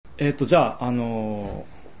じゃあ、2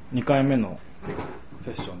回目の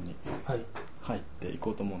セッションに入ってい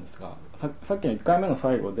こうと思うんですが、さっきの1回目の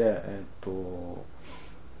最後で、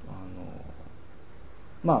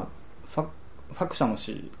まあ、作者の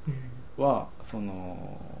死は、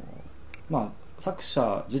まあ、作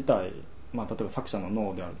者自体、まあ、例えば作者の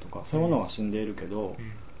脳であるとか、そういうものは死んでいるけど、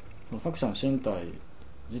その作者の身体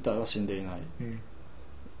自体は死んでいない、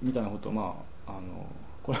みたいなことを、まあ、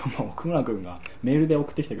これはもう奥村君がメールで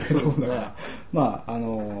送ってきてくれたものだから、まあ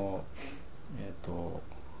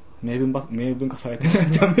明文化されてな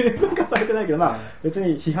いじゃ明文化されてないけど、まあ別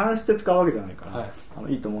に批判して使うわけじゃないから、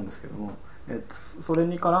いいと思うんですけども、それ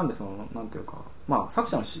に絡んでなんていうか、まあ作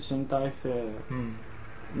者の身体性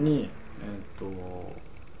に、っ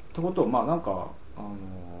てことをまあなんか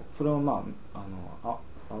それはまあ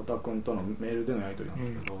青田君とのメールでのやり取りなん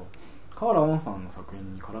ですけど、河原温さんの作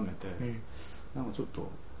品に絡めて。なんかちょっと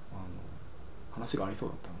話がありそう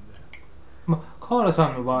だったので、まあ、河原さ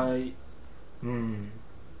んの場合、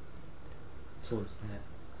そうですね。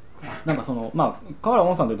なんかまあ河原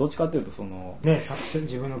温さんってどっちかっていうと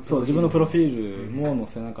自分のプロフィールも載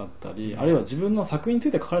せなかったり、あるいは自分の作品につ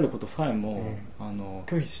いて書かれることさえも、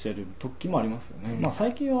拒否している時もありますよね。まあ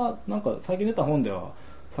最近はなんか最近出た本では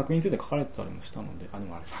作品について書かれてたりもしたので、で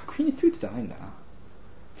もあれ作品についてじゃないんだな。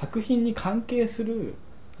作品に関係する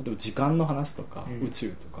例えば時間の話とか、宇宙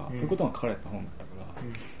とか、そういうことが書かれた本だったから、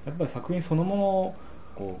やっぱり作品そのものを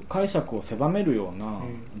こう解釈を狭めるような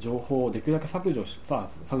情報をできるだけ削除と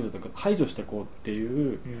いうか排除していこうって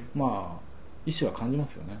いう、まあ意思は感じま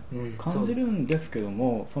すよね。感じるんですけど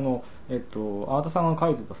も、青田さんが書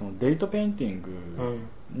いてたデイトペインティング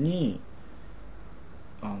に、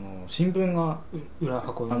新聞が裏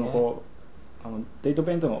箱にね。デイト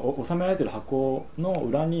ペイントが収められている箱の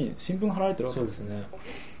裏に新聞が貼られてるわけです。そうですね。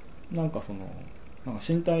なんかなんか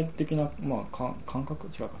身体的な、まあ、感覚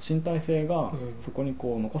違うか身体性がそこに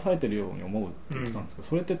こう残されているように思うって言ってたんですけど、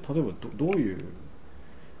それって例えばどういう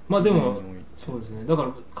まあでもそうですね。だか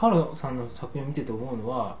ら河原さんの作品を見てて思うの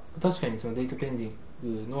は、確かにそのデイトペンディ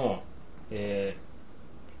ングの、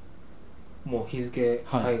もう日付絵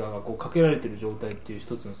画がこうかけられている状態っていう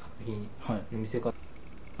一つの作品の見せ方、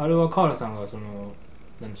あれは河原さんが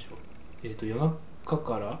なんでしょう、夜中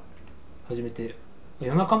から始めて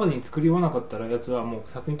夜中までに作り終わなかったらやつはもう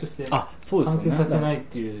作品として完成させないっ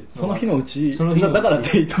ていうその日のうちだから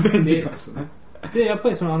デイトペンディングなんですね。でやっぱ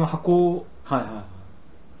り箱を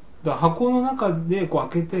だ箱の中でこう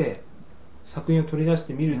開けて作品を取り出し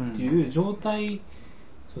てみるっていう状態、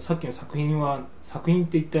さっきの作品っ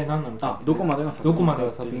て一体何なのか、どこまでが作品か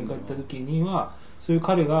ってった時には、そういう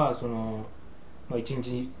彼がまあ、1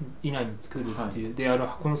日以内に作るっていう、で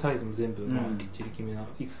箱のサイズも全部、まあ、きっちり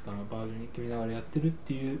いくつかのバージョンに決めながらやってるっ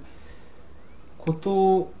ていうこと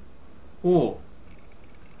を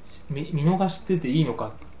見逃してていいの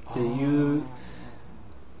かっていう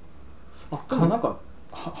なんか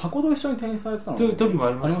箱と一緒に展示されてたの時もあ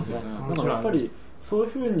りますよね。だからやっぱりそういう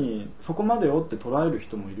ふうにそこまでをって捉える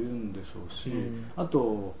人もいるんでしょうし、あ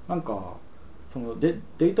となんか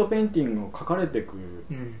デイトペインティングを描かれていく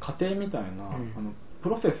過程みたいな、プ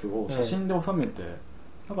ロセスを写真で収めて、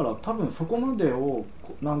だから多分そこまでを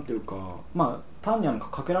なんていうか、まあ単に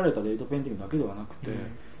かけられたデイトペインティングだけではなくて、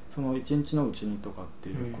その一日のうちにとかって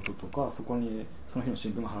いうこととか、そこにその日の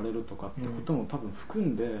新聞が貼られるとかってことも多分含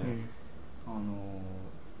んで、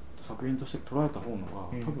作品として捉えた方のが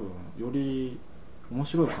多分より面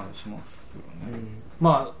白い感じしますよね。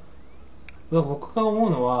まあ僕が思う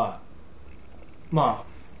のは、ま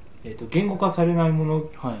あ言語化されないもの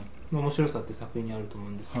の面白さって作品にあると思う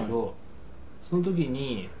んですけど、その時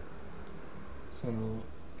に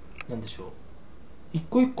なんでしょう、一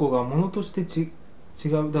個一個がものとして違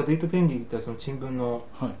う。デイトペンディングってその新聞の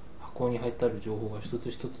箱に入ってある情報が一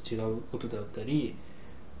つ一つ違うことだったり、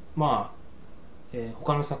まあ、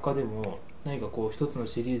他の作家でも何かこう一つの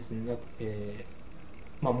シリーズになって、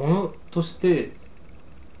まあものとして、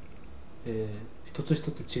一つ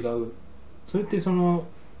一つ違う。それって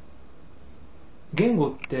言語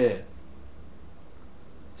って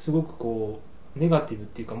すごくこうネガティブっ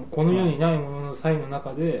ていうか、この世にないものの際の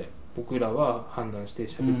中で僕らは判断して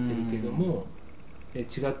喋ってるけども、違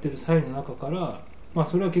ってる際の中から、まあ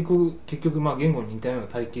それは結局まあ言語に似たような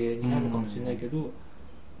体系になるのかもしれないけど、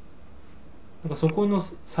なんかそこの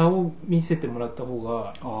差を見せてもらった方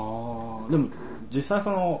が。でも実際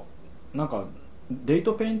なんかデイ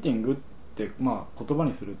トペインティングってまあ言葉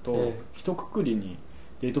にすると、一括りに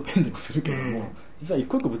デイトペインティングするけども、実は一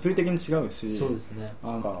個一個物理的に違うし、そうですね、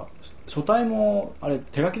なんか書体もあれ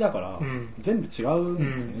手書きだから、全部違う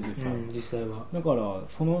んですね、実際は。だから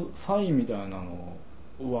そのサインみたいなの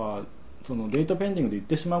はそのデートペインティングで言っ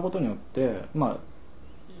てしまうことによって、ま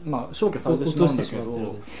あ消去されてしまうんだけ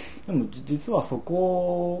ど、でも実はそ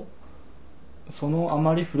のあ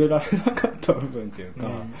まり触れられなかった部分っていうか、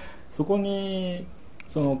そこに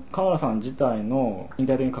その河原さん自体の身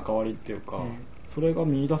体的に関わりっていうか、それが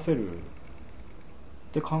見出せるっ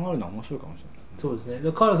て考えるのは面白いかもしれないですね。そうですね。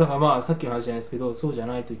で河原さんがまあさっきの話じゃないですけど、そうじゃ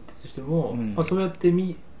ないと言ってたとしても、まあ、そうやって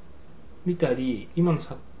見たり、今の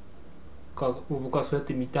作家を僕はそうやっ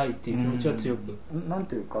て見たいっていう気持ちは強く、なん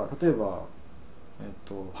ていうか、例えば、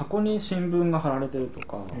箱に新聞が貼られてると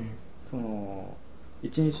か、その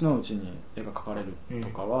一日のうちに絵が描かれると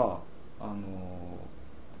かは、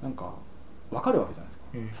なんか分かるわけじゃな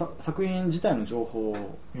いですか、作品自体の情報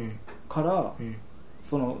から、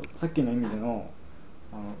そのさっきの意味での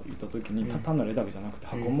言った時に、単なる絵だけじゃなくて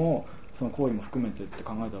箱もその行為も含めてって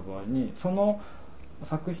考えた場合に、その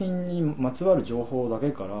作品にまつわる情報だ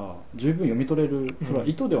けから十分読み取れる、それは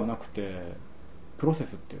意図ではなくてプロセ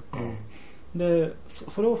スっていうか、で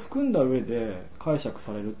それを含んだ上で解釈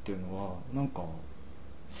されるっていうのはなんか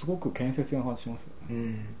すごく建設的な話しますよ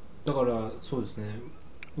ね。だからそうですね、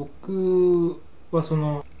僕はそ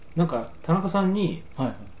のなんか田中さんに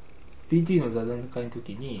PT の座談会の時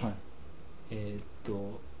に、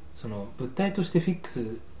その物体としてフィックスしてる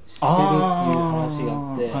っていう話が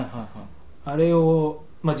あって、あれを、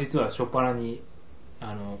まあ、実は初っ端に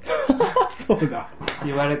そうだ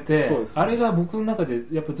言われて、ね、あれが僕の中で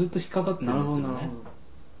やっぱずっと引っかかってるんですよ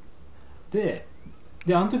ね。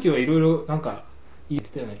であの時はいろいろなんか言っ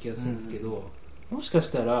てたような気がするんですけど、もしか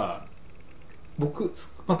したら僕、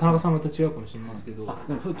まあ、田中さんはまた違うかもしれないですけど、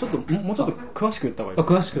でもちょっともうちょっと詳しく言った方がいい。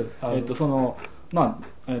詳しくそのま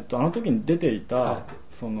ああの時に出ていた、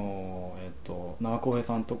その長浩平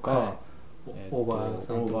さんとか、大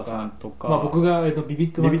場さんとか、まあ、僕がビビ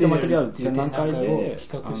ットマテリアルっていう展覧会を企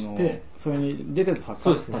画して、それに出てた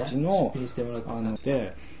作家たちの、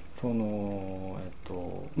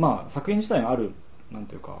まあ、作品自体があるなん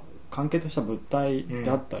ていうか完結した物体で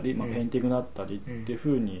あったり、まあ、ペインティングだったりっていう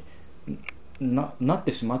風に なっ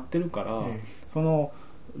てしまってるから、その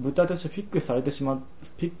物体としてフィックスさ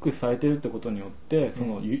れてるってことによってそ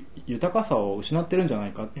の豊かさを失ってるんじゃな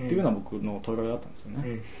いかっていうのは僕の問いかけだったんですよ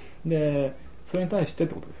ね。でそれに対してっ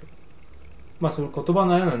てことですよ。まあそれ言葉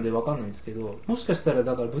のあやなんで分かんないんですけど、もしかしたら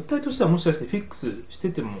だから物体としてはもしかしてフィックスし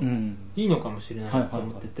ててもいいのかもしれないと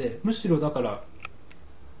思ってて、むしろだから、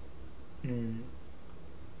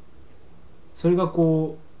それが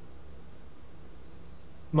こ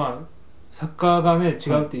うまあ作家がね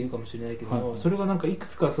違うって言うかもしれないけど、それがなんかいく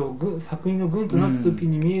つかそう作品の群となった時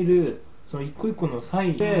に見える、その一個一個の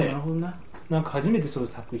際で、なんか初めてそういう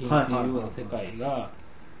作品っていうような世界が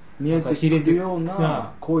見えてくるよう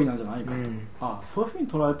な行為なんじゃないかと、そういうふうに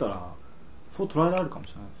捉えたらそう捉えられるかも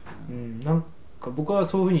しれないですよね。なんか僕は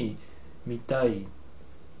そういうふうに見たい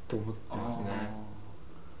と思ってますね。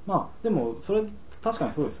まあでもそれ確か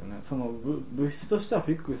にそうですよね。その物質としては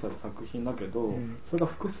フィックスされた作品だけど、それが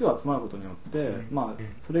複数集まることによって、まあ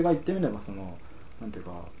それが言ってみればそのなんていう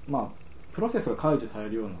か、まあプロセスが解除され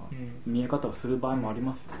るような見え方をする場合もあり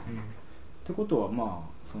ますよね。ってことはま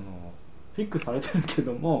あそのフィックスされてるけ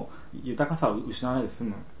ども豊かさを失わないで済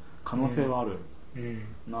む可能性はある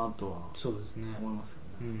なとは思いますよ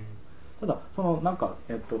ね。ただそのなんか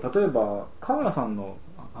例えば河原さんの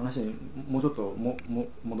話にもうちょっと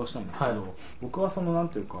戻したいんですけど、僕はそのなん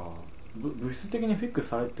ていうか物質的にフィックス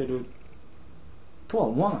されてるとは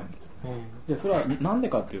思わないんですよね。でそれはなんで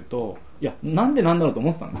かっていうと、いやなんでなんだろうと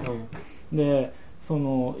思ってたんですよ。でそ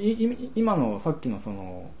の今のさっきのそ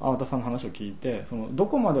の粟田さんの話を聞いて、そのど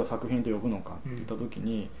こまでを作品と呼ぶのかって言った時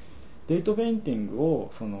に、デートペインティング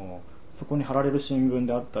をそこに貼られる新聞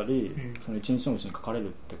であったり、その一日のうちに書かれる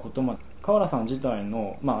ってことまで、河原さん自体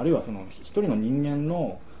の、まあ、あるいはその一人の人間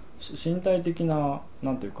の身体的な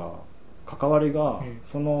なんていうか関わりが、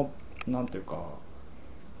そのなんていうか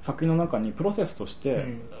作品の中にプロセスとして、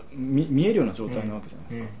見えるような状態なわけじゃない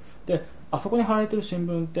ですか。であそこに貼られてる新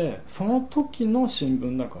聞ってその時の新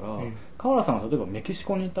聞だから、河原さんが例えばメキシ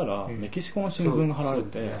コにいたら、メキシコの新聞が貼られ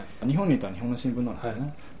て、日本にいたら日本の新聞なんですよ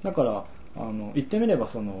ね。だから言ってみれば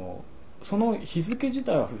その日付自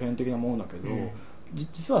体は普遍的なものだけど、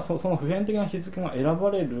実はその普遍的な日付が選ば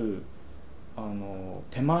れる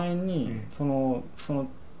手前に、その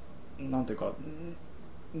なんていうか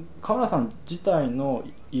河原さん自体の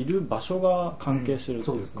いる場所が関係してる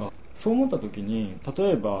というか、そう思った時に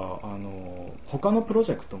例えば他のプロ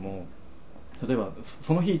ジェクトも例えば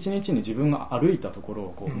その日一日に自分が歩いたところ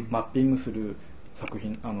をこう、マッピングする作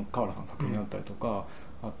品河原さんの作品だったりとか、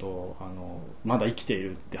あとまだ生きてい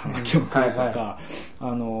るって話を書くとか、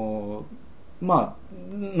まあ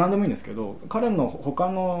何でもいいんですけど、彼の他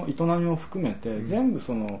の営みを含めて全部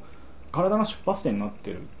その体が出発点になっ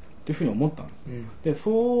てるっていうふうに思ったんです、で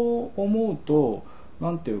そう思うと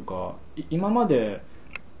なんていうか、今まで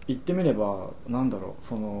言ってみればなんだろう、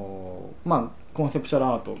そのまあコンセプチュアル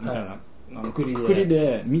アートみたいな、くくり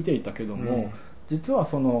で見ていたけども、実は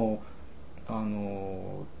その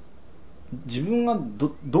自分が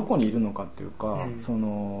どこにいるのかっていうか、そ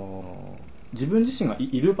の自分自身が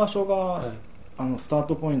いる場所が、スター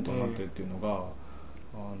トポイントになってるっていうのが、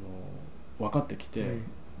分かってきて、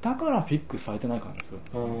だからフィックスされてないからです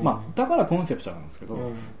よ、まあ、だからコンセプチュアルなんですけど、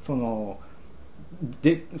その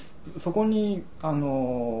でそこに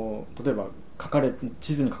例えば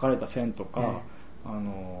地図に書かれた線とか、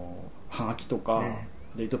はがきとか、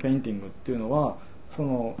レイトペインティングっていうのはそ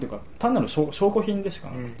のていうか単なる証拠品でしか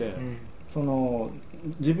なくて、その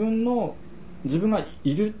自分が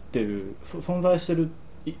いるっていう存在してる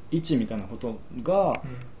位置みたいなことが、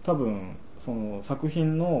多分その作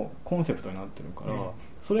品のコンセプトになってるから、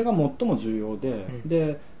それが最も重要で、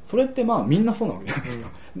でそれってまあみんなそうなわけじゃないですか、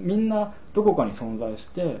みんなどこかに存在し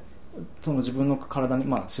てその自分の体に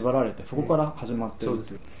まあ縛られてそこから始まってるっ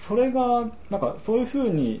ていう、それがなんかそういう風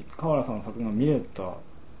に川原さんの作品が見れた、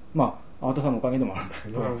まあアートさんのおかげでもあるんだけ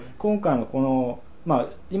ど、今回のこのまあ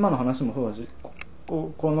今の話もそうだし、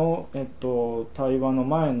この対話の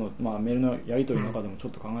前のまあメールのやり取りの中でもちょ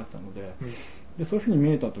っと考えてたので、でそういう風に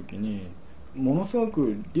見えた時にものすご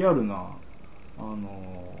くリアルな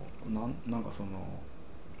なんかその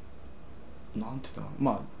なんて言ったの、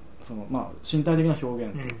まあそのまあ身体的な表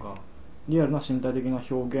現というか、リアルな身体的な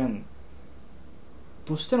表現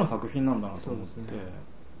としての作品なんだなと思って、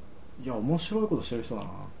いや面白いことしてる人だな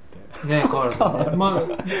ってね、変わらずね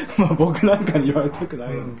まあ僕なんかに言われたくな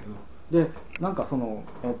いんだけど、でなんかその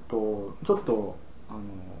ちょっと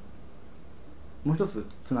もう一つ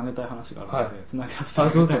つなげたい話があるので、つなげさせ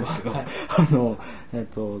てもらいたいんですけ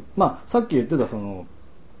ど、まあさっき言ってたその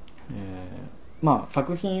まあ、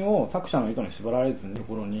作品を作者の意図に縛られずにと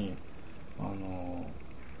ころに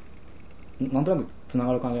なんとなくつな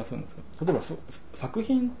がる感じがするんですけど、例えば作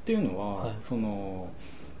品っていうのは、その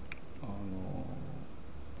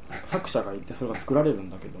作者がいてそれが作られるん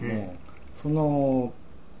だけども、その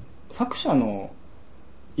作者の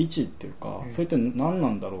位置っていうか、それって何な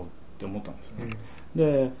んだろうって思ったんですよね、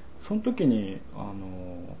でその時に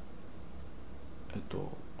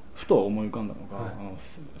ふと思い浮かんだのが、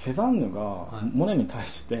セザンヌがモネに対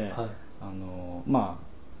して、まあ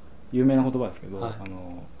有名な言葉ですけど、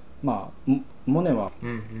まあモネは、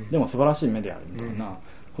でも素晴らしい目であるみたいな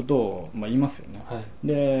ことを、まあ、言いますよね、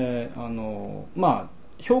でまあ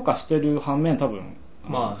評価してる反面多分、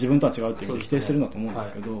自分とは違うっていう意味で否定してるんだと思うんで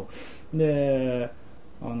すけど、で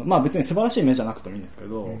まあ別に素晴らしい目じゃなくてもいいんですけ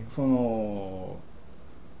ど、その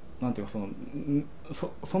なんていうか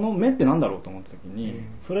その目ってなんだろうと思った時に、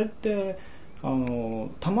それってた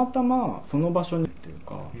またまその場所にっていう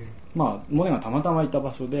か、まあモネがたまたまいた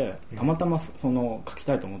場所でたまたまその描き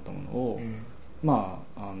たいと思ったものを、ま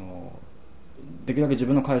あできるだけ自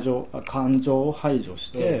分の感情を排除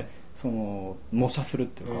して、その模写するっ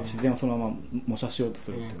ていうか、自然をそのまま模写しようと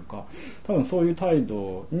するっていうか、多分そういう態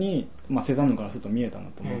度に、まあ、セザンヌからすると見えたな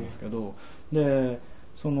と思うんですけど、で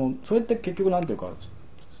それって結局なんていうか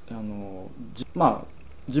まあ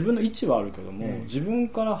自分の位置はあるけども、自分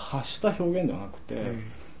から発した表現ではなくて、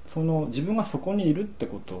その自分がそこにいるって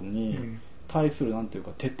ことに対するなんていう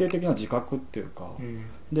か徹底的な自覚っていうか、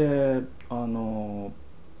で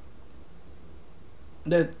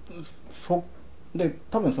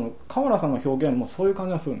多分その河原さんの表現もそういう感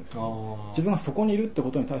じがするんですよ。自分がそこにいるって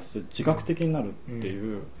ことに対して自覚的になるって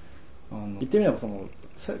いう、言ってみればその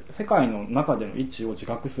世界の中での位置を自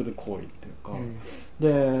覚する行為っていうか、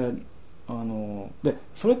で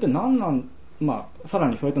それって何なんまあさら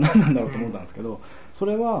にそれって何なんだろうと思ったんですけど、そ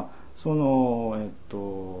れはその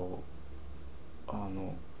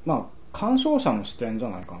まあ鑑賞者の視点じゃ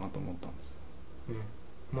ないかなと思ったんです。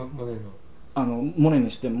モネ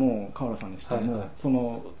にしても河原さんにしても、そ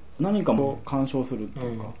の何かを鑑賞すると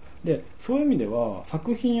いうか、でそういう意味では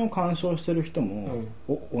作品を鑑賞してる人も、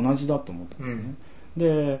同じだと思ったんですよね、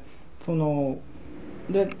でその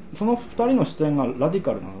2人の視点がラディ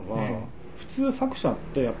カルなのは、普通作者っ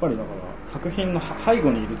てやっぱりだから作品の背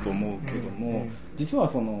後にいると思うけども、実は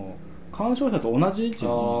その鑑賞者と同じ位置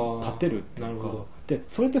に立てるっていうか、で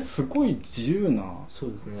それってすごい自由な、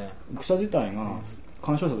読者自体が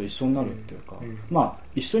鑑賞者と一緒になるっていうか、まあ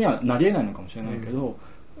一緒にはなり得ないのかもしれないけど、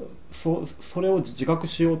それを自覚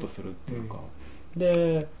しようとするっていうか、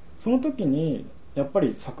でその時にやっぱ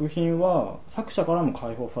り作品は作者からも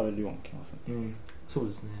解放されるような気がする。そう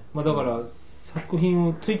ですね。まあだから作品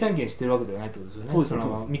を追体験してるわけではないってことですよね。そうですね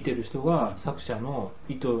の見てる人が作者の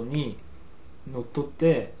意図にのっとっ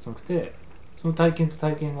てその体験と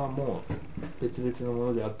体験がもう別々のも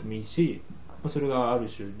のであってもいいし、それがある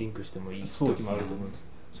種リンクしてもいい時もあると思うんです。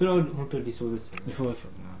それは本当に理想ですよね。理想です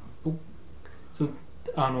よね。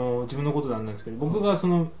自分のことなんですけど、僕が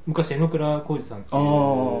昔榎倉浩二さんっていう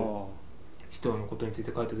人のことについ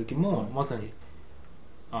て書いた時も、まさに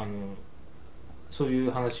そうい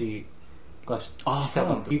う話がした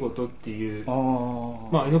かった出来事っていう、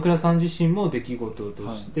榎倉さん自身も出来事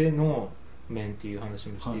としての面っていう話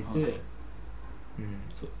もしていて、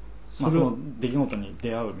その出来事に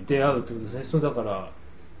出会うみたいな。出会うってことですね。だから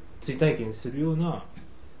追体験するような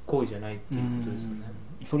行為じゃないっていうことですよね。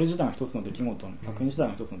それ自体が一つの出来事、作品自体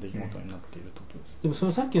が一つの出来事になっているってことです。で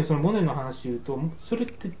もさっきのモネの話言うと、それっ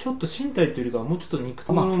てちょっと身体というよりかはもうちょっと肉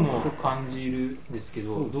体のものも感じるんですけ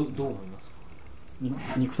ど、どう思いますか？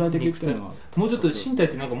肉体的っていうのはもうちょっと身体っ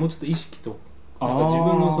てなんかもうちょっと意識となんか自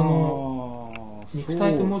分の肉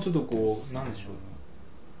体ともうちょっとこうなんでしょう、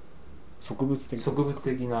植物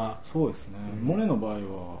的な。そうですね、モネの場合は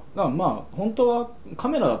だからまあ本当はカ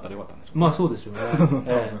メラだったらよかったんでしょうね。まあそうでしょうね、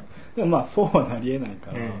でもまあそうはなりえない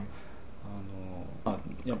から、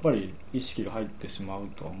やっぱり意識が入ってしまう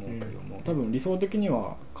とは思うけども、多分理想的に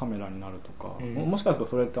はカメラになるとか、もしかする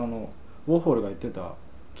とそれってウォーホルが言ってた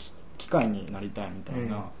機械になりたいみたい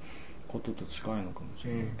なことと近いのかもし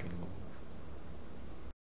れないけど、